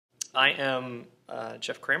I am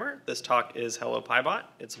Jeff Kramer. This talk is Hello PyBot.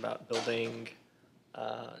 It's about building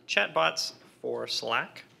chatbots for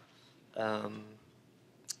Slack.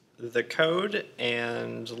 The code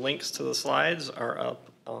and links to the slides are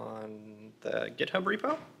up on the GitHub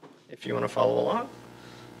repo if you want to follow along.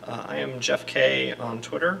 I am Jeff K on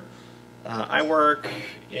Twitter. I work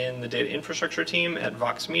in the data infrastructure team at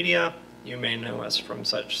Vox Media. You may know us from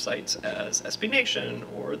such sites as SB Nation,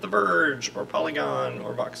 or The Verge, or Polygon,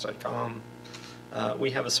 or Vox.com.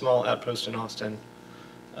 We have a small outpost in Austin,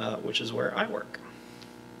 which is where I work.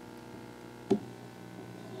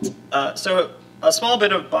 So a small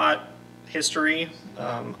bit of bot history.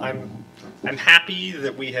 I'm happy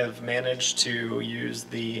that we have managed to use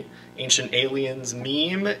the Ancient Aliens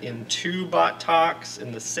meme in 2 bot talks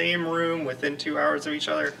in the same room within 2 hours of each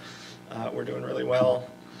other. We're doing really well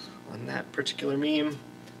on that particular meme.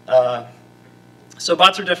 So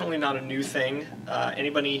bots are definitely not a new thing.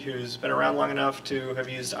 Anybody who's been around long enough to have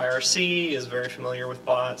used IRC is very familiar with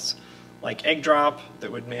bots like Eggdrop that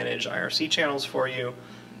would manage IRC channels for you.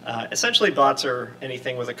 Essentially, bots are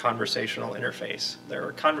anything with a conversational interface. They're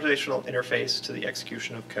a conversational interface to the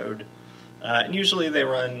execution of code, and usually they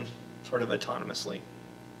run sort of autonomously.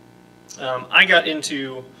 I got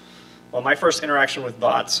into, well, my first interaction with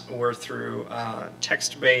bots were through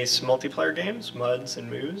text-based multiplayer games, MUDs and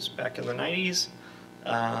Moos, back in the 90s.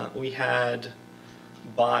 We had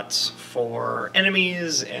bots for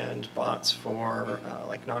enemies and bots for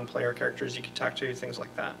like non-player characters you could talk to, things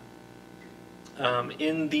like that.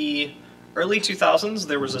 In the early 2000s,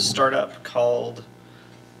 there was a startup called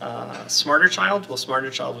Smarter Child. Well, Smarter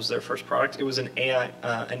Child was their first product. It was an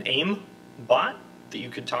AIM bot that you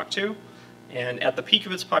could talk to. And at the peak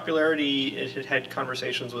of its popularity, it had had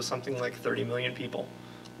conversations with something like 30 million people,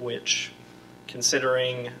 which,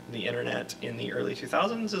 considering the internet in the early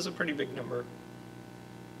 2000s, is a pretty big number.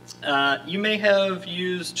 You may have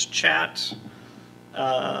used chat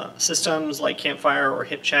systems like Campfire or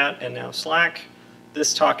HipChat and now Slack.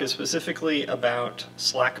 This talk is specifically about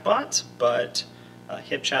Slack bots, but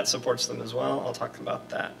HipChat supports them as well. I'll talk about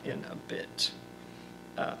that in a bit.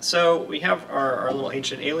 So we have our little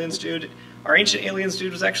Ancient Aliens dude. Our Ancient Aliens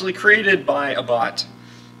dude was actually created by a bot.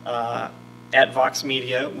 At Vox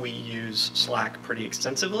Media, we use Slack pretty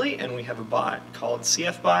extensively, and we have a bot called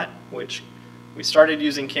CFBot, which we started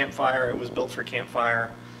using Campfire. It was built for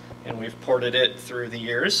Campfire, and we've ported it through the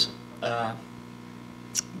years.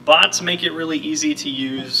 Bots make it really easy to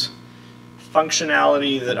use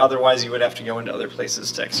functionality that otherwise you would have to go into other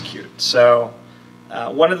places to execute. So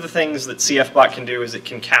one of the things that CFBot can do is it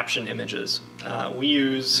can caption images. We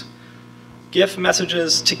use GIF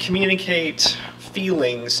messages to communicate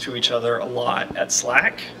feelings to each other a lot at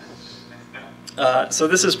Slack. So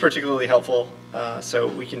this is particularly helpful. So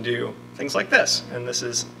we can do things like this, and this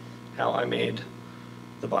is how I made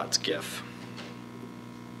the bot's GIF.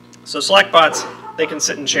 So Slack bots, they can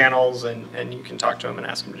sit in channels, and you can talk to them and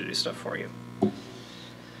ask them to do stuff for you.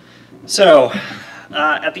 So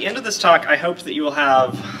at the end of this talk, I hope that you will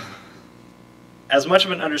have as much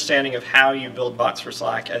of an understanding of how you build bots for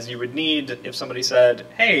Slack as you would need if somebody said,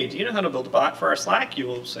 hey, do you know how to build a bot for our Slack? You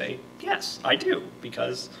will say, yes, I do,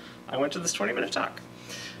 because I went to this 20-minute talk.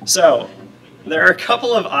 So there are a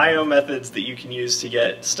couple of I/O methods that you can use to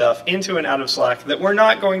get stuff into and out of Slack that we're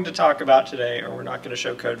not going to talk about today, or we're not going to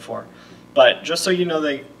show code for. But just so you know,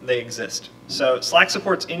 they exist. So Slack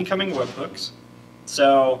supports incoming webhooks.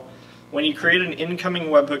 So when you create an incoming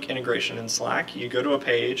webhook integration in Slack, you go to a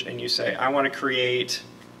page and you say, I want to create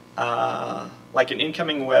like an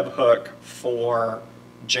incoming webhook for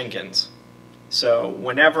Jenkins. So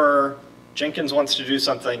whenever Jenkins wants to do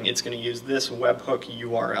something, it's going to use this webhook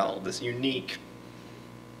URL, this unique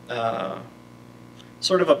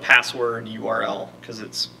sort of a password URL, because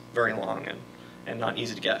it's very long and not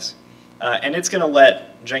easy to guess. And it's going to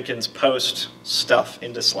let Jenkins post stuff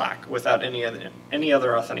into Slack without any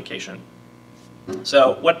other authentication.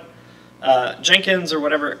 So what Jenkins or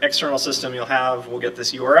whatever external system you'll have will get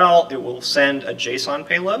this URL. It will send a JSON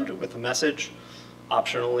payload with a message,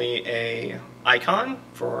 optionally a icon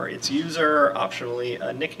for its user, optionally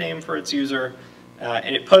a nickname for its user,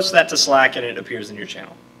 and it posts that to Slack and it appears in your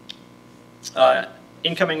channel.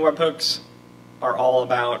 Incoming webhooks are all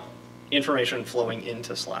about information flowing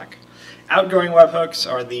into Slack. Outgoing webhooks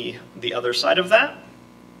are the other side of that.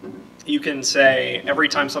 You can say every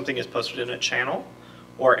time something is posted in a channel,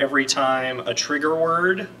 or every time a trigger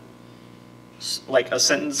word, like a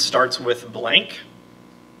sentence starts with blank,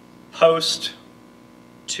 post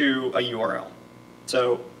to a URL.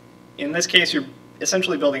 So in this case, you're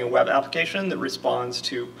essentially building a web application that responds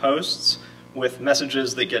to posts with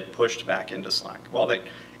messages that get pushed back into Slack. Well,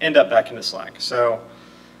 end up back into Slack. So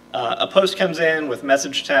a post comes in with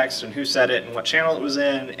message text and who said it and what channel it was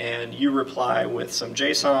in, and you reply with some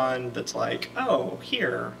JSON that's like, oh,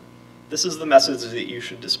 here, this is the message that you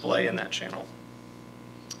should display in that channel.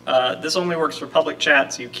 This only works for public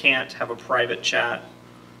chats. You can't have a private chat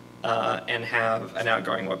and have an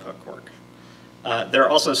outgoing webhook work. There are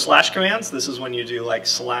also slash commands. This is when you do like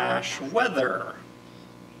 /weather,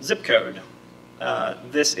 zip code.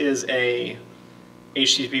 This is a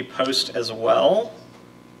HTTP post as well,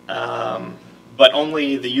 but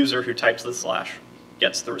only the user who types the slash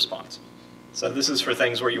gets the response. So this is for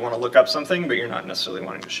things where you want to look up something, but you're not necessarily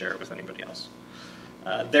wanting to share it with anybody else.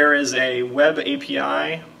 There is a web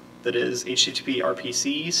API that is HTTP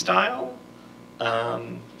RPC style,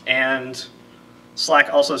 and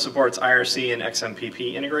Slack also supports IRC and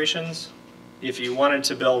XMPP integrations. If you wanted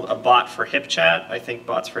to build a bot for HipChat, I think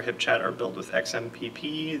bots for HipChat are built with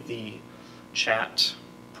XMPP, the chat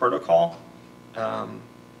protocol.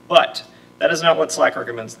 But that is not what Slack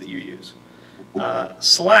recommends that you use.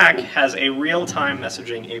 Slack has a real-time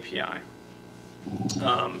messaging API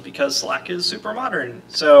because Slack is super modern.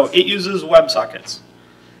 So it uses WebSockets,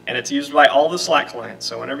 and it's used by all the Slack clients.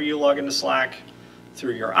 So whenever you log into Slack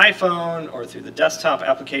through your iPhone or through the desktop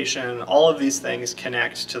application, all of these things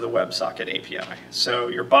connect to the WebSocket API. So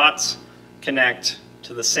your bots connect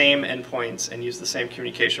to the same endpoints and use the same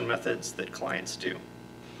communication methods that clients do.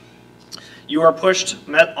 You are pushed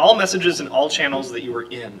all messages in all channels that you were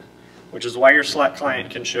in, which is why your Slack client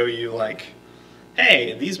can show you like,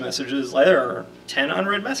 hey, these messages, there are 10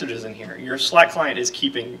 unread messages in here. Your Slack client is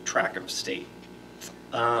keeping track of state.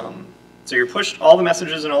 So you're pushed all the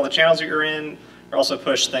messages in all the channels that you're in. You're also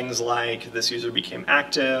pushed things like this user became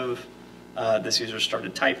active, this user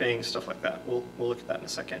started typing, stuff like that. We'll look at that in a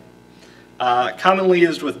second. Commonly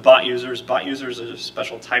used with bot users. Bot users are a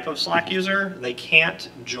special type of Slack user. They can't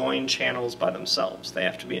join channels by themselves. They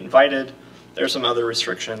have to be invited. There are some other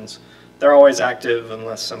restrictions. They're always active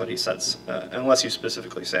unless somebody sets, unless you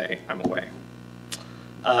specifically say, I'm away.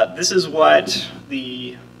 This is what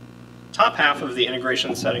the top half of the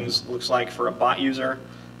integration settings looks like for a bot user.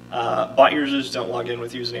 Bot users don't log in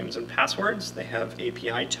with usernames and passwords. They have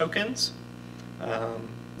API tokens.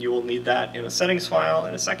 You will need that in a settings file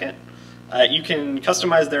in a second. You can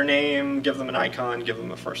customize their name, give them an icon, give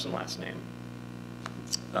them a first and last name.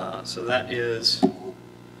 So that is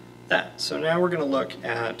that. So now we're going to look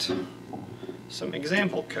at some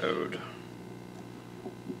example code.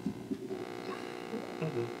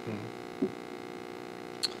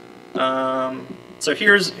 So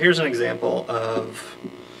here's an example of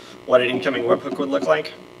what an incoming webhook would look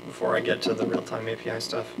like before I get to the real-time API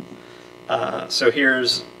stuff. So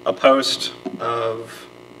here's a post of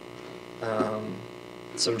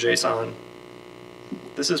some JSON.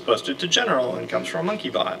 This is posted to general and comes from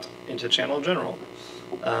MonkeyBot into channel general.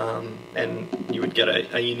 And you would get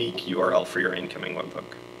a unique URL for your incoming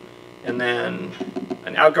webhook. And then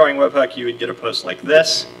an outgoing webhook, you would get a post like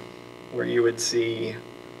this, where you would see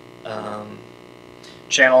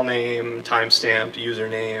channel name, timestamp,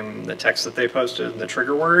 username, the text that they posted, the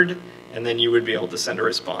trigger word, and then you would be able to send a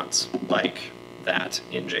response like that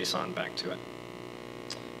in JSON back to it.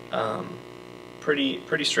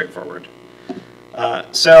 Pretty straightforward.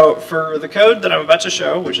 So for the code that I'm about to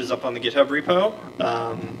show, which is up on the GitHub repo,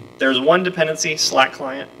 there's one dependency, Slack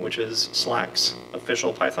client, which is Slack's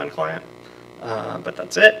official Python client, but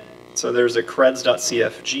that's it. So there's a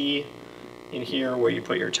creds.cfg in here where you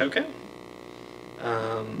put your token.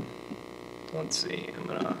 Let's see, I'm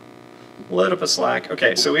gonna load up a Slack.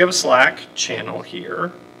 Okay, so we have a Slack channel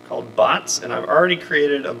here called bots, and I've already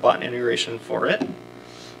created a bot integration for it.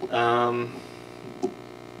 And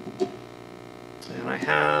I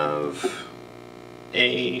have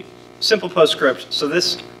a simple post script. So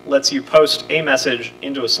this lets you post a message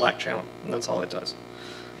into a Slack channel, and that's all it does.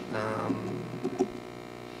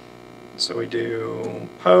 So we do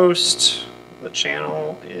post, the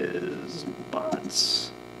channel is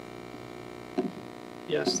bots.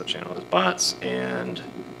 Yes, the channel is bots, and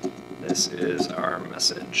this is our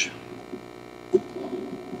message.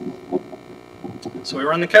 So we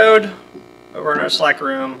run the code over in our Slack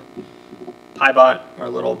room. PyBot, our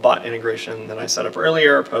little bot integration that I set up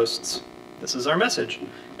earlier, posts, this is our message.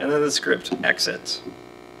 And then the script exits.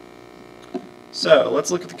 So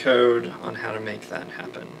let's look at the code on how to make that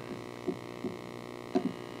happen.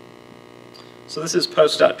 So this is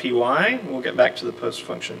post.py. We'll get back to the post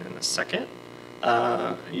function in a second.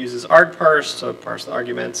 It uses argparse to parse the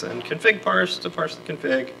arguments and config parse to parse the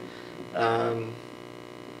config.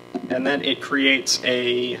 And then it creates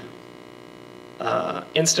a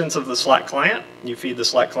instance of the Slack client. You feed the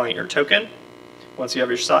Slack client your token. once you have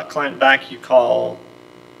your Slack client back, you call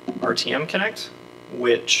RTM connect,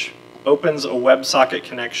 which opens a WebSocket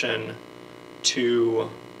connection to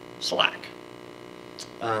Slack.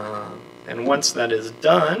 And once that is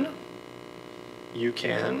done, you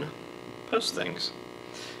can post things.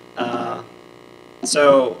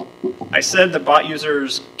 So I said that bot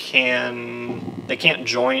users can't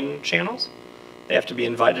join channels. They have to be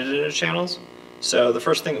invited into channels. So the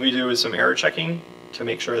first thing that we do is some error checking to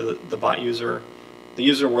make sure that the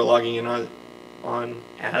user we're logging in on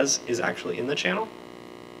as is actually in the channel.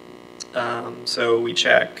 So we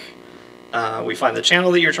check, we find the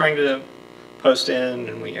channel that you're trying to post in,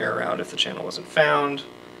 and we error out if the channel wasn't found.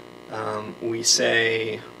 We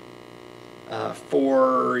say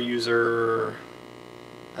for user,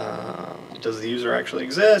 does the user actually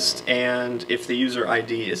exist? And if the user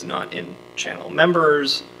ID is not in channel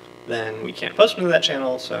members, then we can't post into that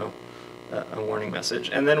channel, so a warning message.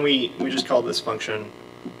 And then we just call this function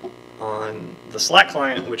on the Slack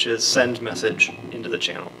client, which is send message into the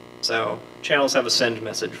channel. So channels have a send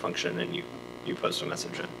message function, and you post a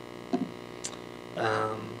message in.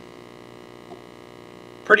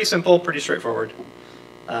 Pretty simple, pretty straightforward.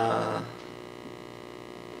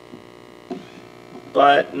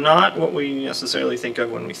 But not what we necessarily think of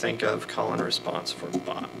when we think of call and response for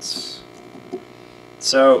bots.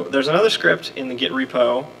 So there's another script in the Git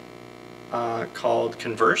repo called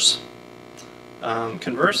converse.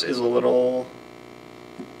 Converse is a little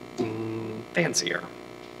fancier.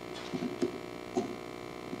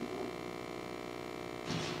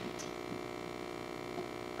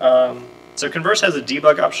 So converse has a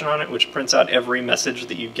debug option on it, which prints out every message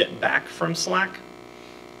that you get back from Slack.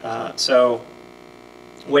 So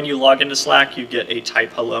when you log into Slack, you get a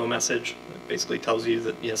type hello message that basically tells you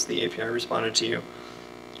that yes, the API responded to you.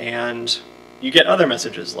 And you get other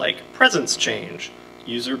messages like presence change,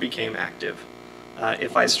 user became active.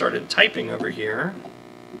 If I started typing over here,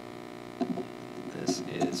 this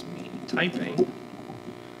is me typing,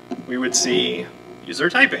 we would see user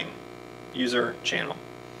typing, user channel.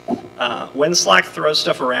 When Slack throws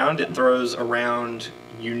stuff around, it throws around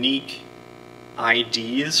unique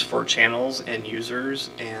IDs for channels and users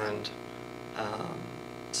and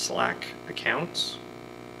Slack accounts.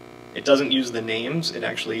 It doesn't use the names, it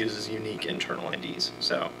actually uses unique internal IDs.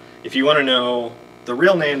 So if you want to know the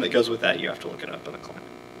real name that goes with that, you have to look it up in the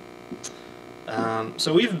client.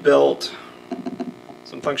 So we've built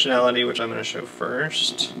some functionality, which I'm going to show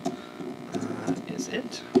first. Is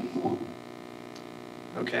it?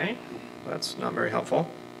 Okay, that's not very helpful.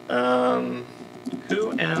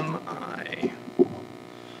 Who am I?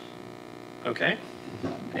 Okay,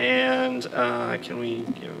 and can we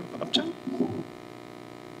give uptime?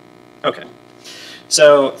 Okay,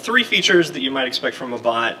 so 3 features that you might expect from a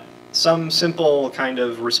bot. Some simple kind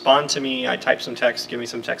of respond to me, I type some text, give me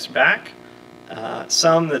some text back.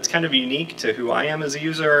 Some that's kind of unique to who I am as a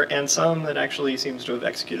user, and some that actually seems to have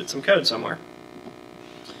executed some code somewhere.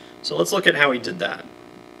 So let's look at how we did that.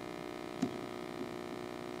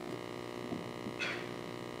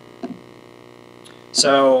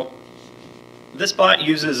 So this bot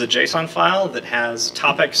uses a JSON file that has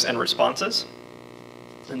topics and responses,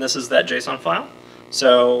 and this is that JSON file.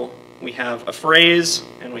 So we have a phrase,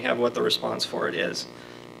 and we have what the response for it is.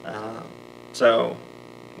 So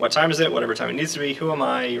what time is it? Whatever time it needs to be. Who am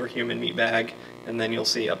I? Your human meatbag. And then you'll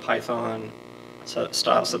see a Python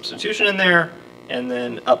style substitution in there, and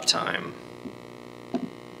then uptime.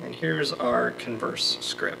 And here's our converse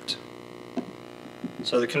script.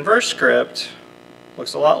 So the converse script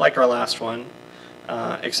looks a lot like our last one,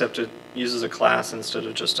 except it uses a class instead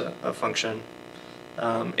of just a function.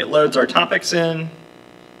 It loads our topics in,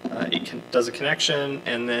 it does a connection,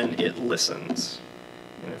 and then it listens.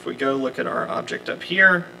 And if we go look at our object up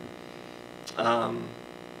here,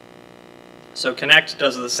 so connect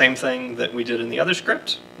does the same thing that we did in the other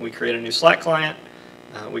script. We create a new Slack client,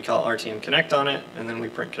 we call RTM connect on it, and then we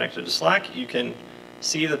print connected to Slack. You can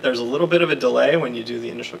see that there's a little bit of a delay when you do the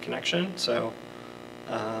initial connection, so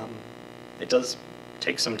it does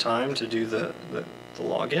take some time to do the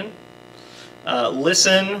login.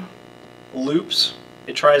 Listen loops.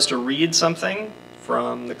 It tries to read something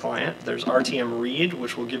from the client. There's RTM read,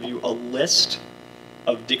 which will give you a list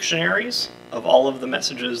of dictionaries of all of the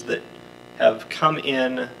messages that have come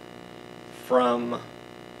in from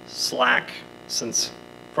Slack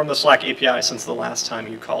from the Slack API since the last time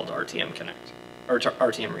you called RTM connect or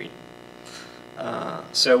RTM read.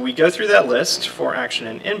 So we go through that list for action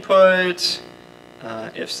and input.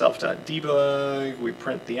 If self.debug, we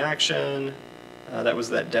print the action. That was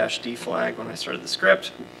that -d flag when I started the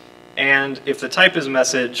script. And if the type is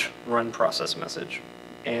message, run process message.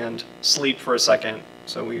 and sleep for a second,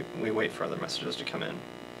 so we wait for other messages to come in.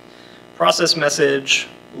 Process message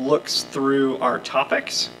looks through our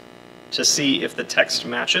topics to see if the text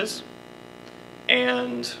matches,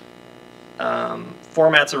 and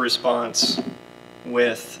formats a response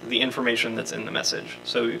with the information that's in the message.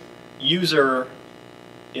 So user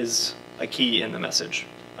is a key in the message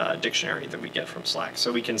dictionary that we get from Slack.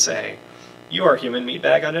 So we can say, you are human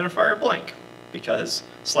meatbag identifier blank, because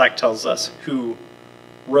Slack tells us who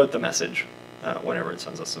wrote the message whenever it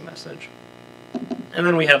sends us a message. And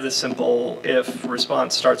then we have this simple, if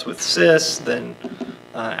response starts with sys, then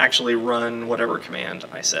actually run whatever command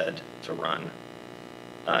I said to run,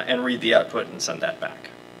 and read the output and send that back.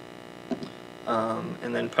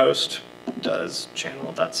 And then post does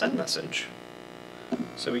channel.sendMessage.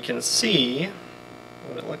 So we can see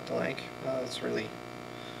what it looked like. It's really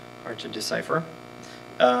hard to decipher.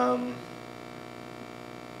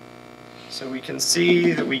 So we can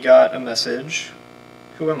see that we got a message,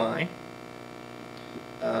 who am I?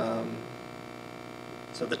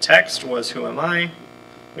 So the text was who am I?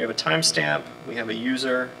 We have a timestamp, we have a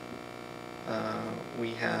user,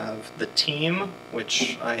 we have the team,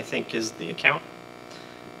 which I think is the account,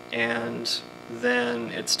 and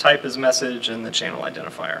then its type is message and the channel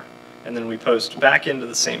identifier. And then we post back into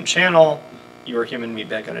the same channel your human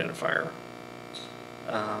meatbag identifier,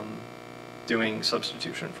 doing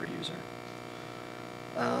substitution for user.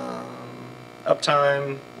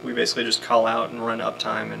 Uptime, we basically just call out and run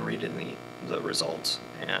uptime and read in the results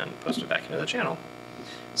and post it back into the channel.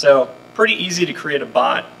 So pretty easy to create a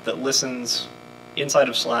bot that listens inside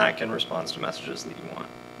of Slack and responds to messages that you want.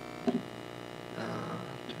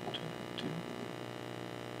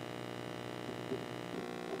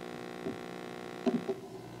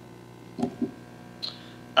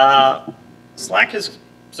 Slack is,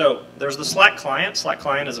 so there's the Slack client. Slack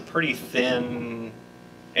client is a pretty thin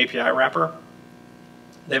API wrapper.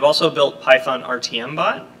 They've also built Python RTM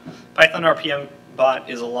bot. Python RTM bot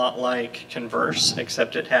is a lot like Converse,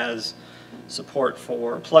 except it has support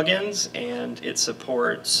for plugins and it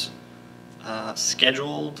supports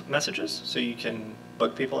scheduled messages, so you can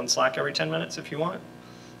bug people in Slack every 10 minutes if you want.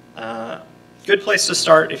 Good place to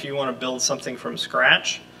start if you want to build something from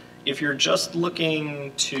scratch. If you're just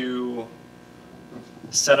looking to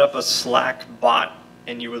set up a Slack bot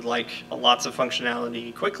and you would like lots of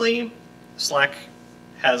functionality quickly, Slack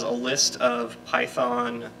has a list of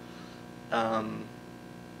Python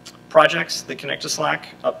projects that connect to Slack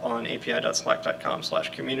up on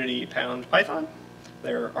api.slack.com/community/Python.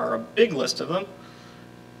 There are a big list of them.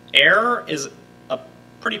 Air is a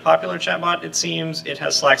pretty popular chatbot, it seems. It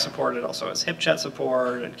has Slack support, it also has HipChat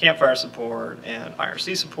support, and Campfire support, and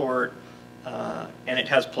IRC support, and it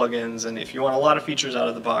has plugins, and if you want a lot of features out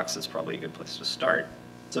of the box, it's probably a good place to start.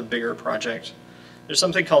 It's a bigger project. There's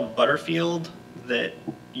something called Butterfield that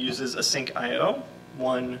uses async I/O.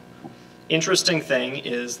 One interesting thing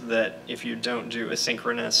is that if you don't do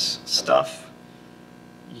asynchronous stuff,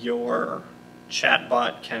 your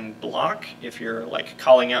chatbot can block if you're like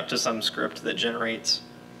calling out to some script that generates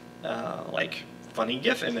like funny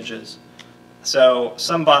GIF images. So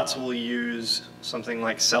some bots will use something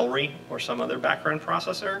like Celery or some other background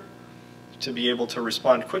processor to be able to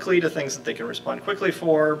respond quickly to things that they can respond quickly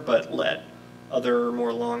for, but let other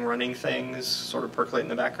more long-running things sort of percolate in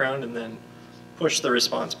the background and then push the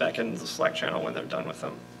response back into the Slack channel when they're done with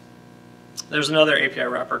them. There's another API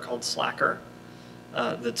wrapper called Slacker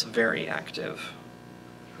that's very active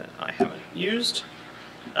that I haven't used.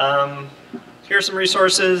 Here are some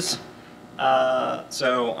resources.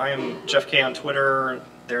 So I am Jeff K on Twitter.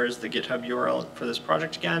 There's the GitHub URL for this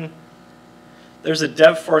project again. There's a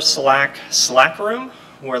Dev for Slack Slack room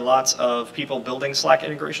where lots of people building Slack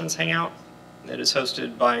integrations hang out. It is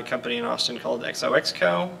hosted by a company in Austin called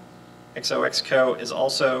XOXCo. XOXCo is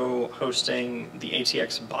also hosting the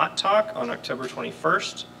ATX bot talk on October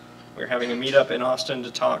 21st. We're having a meetup in Austin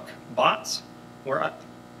to talk bots, where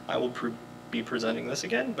I will be presenting this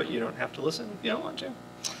again, but you don't have to listen if you don't want to.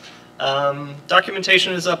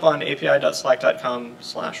 Documentation is up on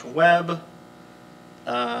api.slack.com/web.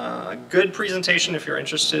 Good presentation if you're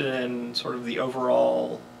interested in sort of the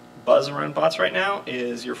overall buzz around bots right now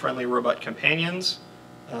is Your Friendly Robot Companions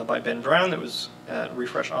by Ben Brown that was at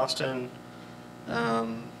Refresh Austin.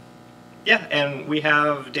 Yeah, and we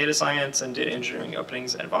have data science and data engineering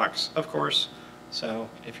openings at Vox, of course, so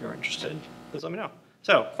if you're interested, please let me know.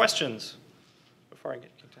 So, questions before I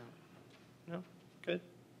get kicked out? No? Good?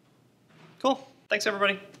 Cool. Thanks,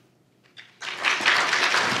 everybody.